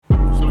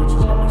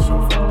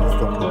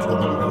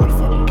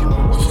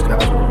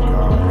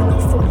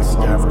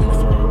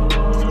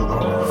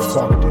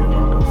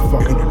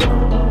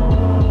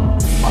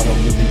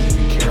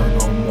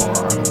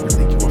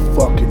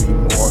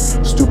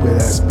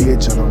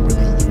don't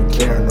really even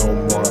care no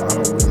more. I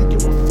don't really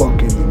give a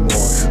fuck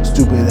anymore.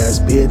 Stupid ass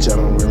bitch, I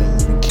don't really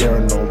even care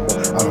no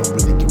more. I don't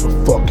really give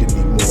a fuck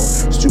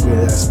anymore. Stupid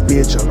ass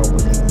bitch, I don't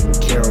really even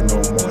care no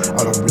more.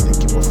 I don't really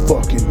give a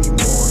fuck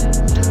anymore.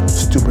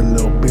 Stupid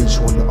little bitch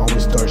wanna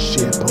always start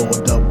shit.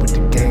 Pulled up with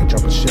the gang,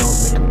 dropping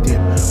shells, make them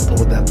dip.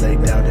 Pull that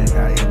leg down and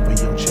I aim for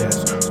your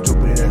chest.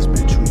 Stupid ass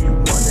bitch, who you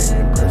wanna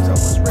impress? I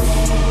was raised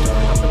in the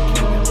dirt, I'm a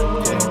king in the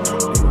dead.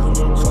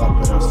 Niggas on top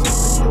and I sit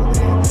in your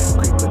head.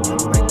 Creeping the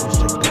mic, you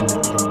shake the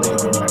nigga,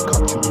 baby. And I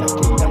caught you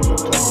looking, now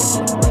you're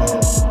covering your red.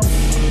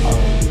 I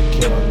don't really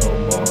care no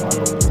more, I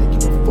don't really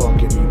give a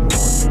fuck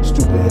anymore.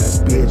 Stupid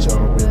ass bitch, I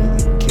don't really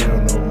even care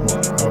no more.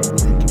 I don't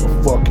really give a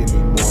fuck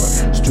anymore.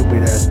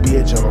 Stupid ass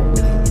bitch, I don't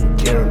really even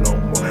care no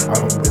more. I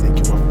don't really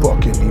give a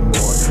fuck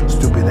anymore.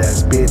 Stupid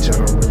ass bitch, I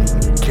don't really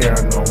even care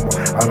no more.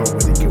 I don't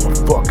really give a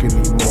fuck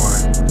anymore.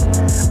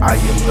 I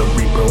am the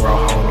reaper,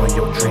 I'll haunt on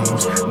your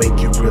dreams. Make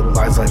you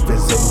realize life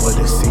isn't what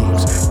it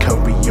seems.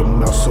 Cover your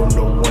mouth so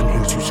no one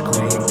hears you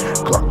scream.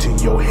 Glock to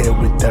your head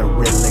with that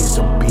red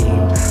laser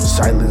beam.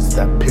 Silence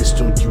that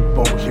pistol, you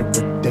won't hear a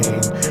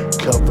thing.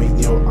 Cover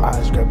your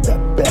eyes, grab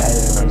that bat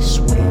and I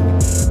swing.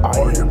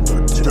 I am the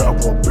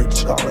devil,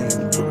 bitch, I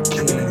am your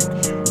king.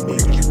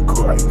 Make you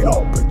cry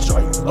out, bitch,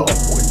 I love